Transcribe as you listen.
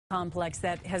Complex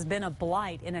that has been a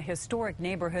blight in a historic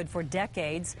neighborhood for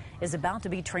decades is about to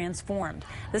be transformed.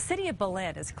 The city of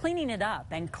Belen is cleaning it up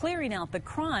and clearing out the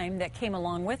crime that came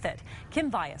along with it. Kim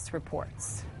Vyas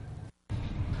reports.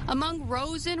 Among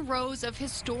rows and rows of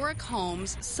historic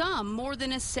homes, some more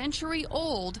than a century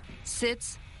old,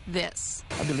 sits this.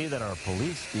 I believe that our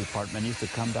police department used to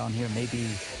come down here maybe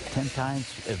 10 times,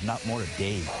 if not more, a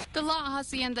day. The La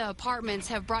Hacienda apartments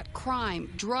have brought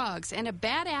crime, drugs, and a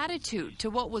bad attitude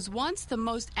to what was once the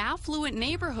most affluent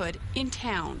neighborhood in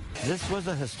town. This was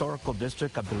a historical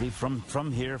district, I believe,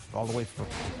 from here all the way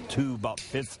to about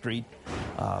 5th Street.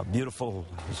 Beautiful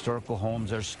historical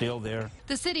homes are still there.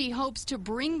 The city hopes to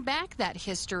bring back that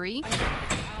history,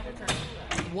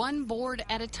 one board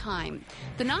at a time.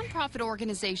 The nonprofit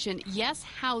organization Yes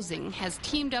Housing has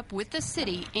teamed up with the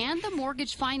city and the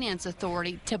Mortgage Finance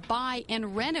Authority to buy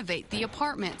and renovate the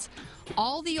apartments.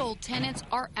 All the old tenants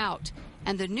are out,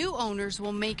 and the new owners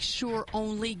will make sure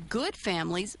only good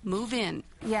families move in.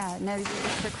 Yeah, no,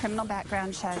 the criminal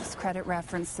background checks, credit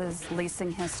references,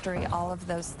 leasing history, all of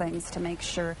those things to make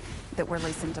sure that we're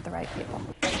leasing to the right people.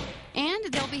 And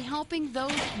they'll be helping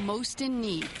those most in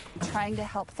need. Trying to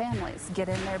help families get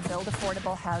in there, build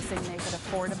affordable housing, make it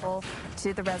affordable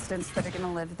to the residents that are going to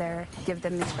live there, give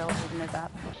them the ability to move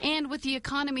up. And with the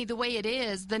economy the way it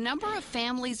is, the number of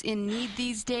families in need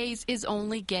these days is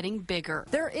only getting bigger.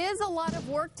 There is a lot of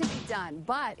work to be done,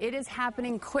 but it is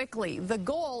happening quickly. The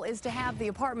goal is to have the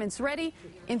apartments ready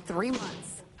in 3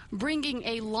 months. Bringing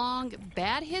a long,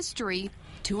 bad history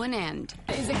to an end.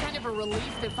 Is it kind of a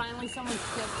relief that finally someone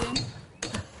stepped in?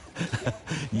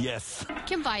 Yes.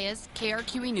 Kim Vyas,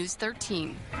 KRQE News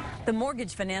 13. The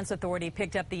Mortgage Finance Authority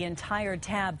picked up the entire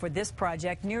tab for this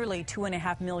project, nearly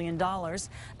 $2.5 million.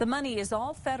 The money is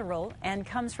all federal and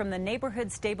comes from the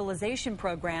Neighborhood Stabilization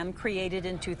Program created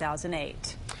in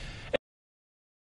 2008.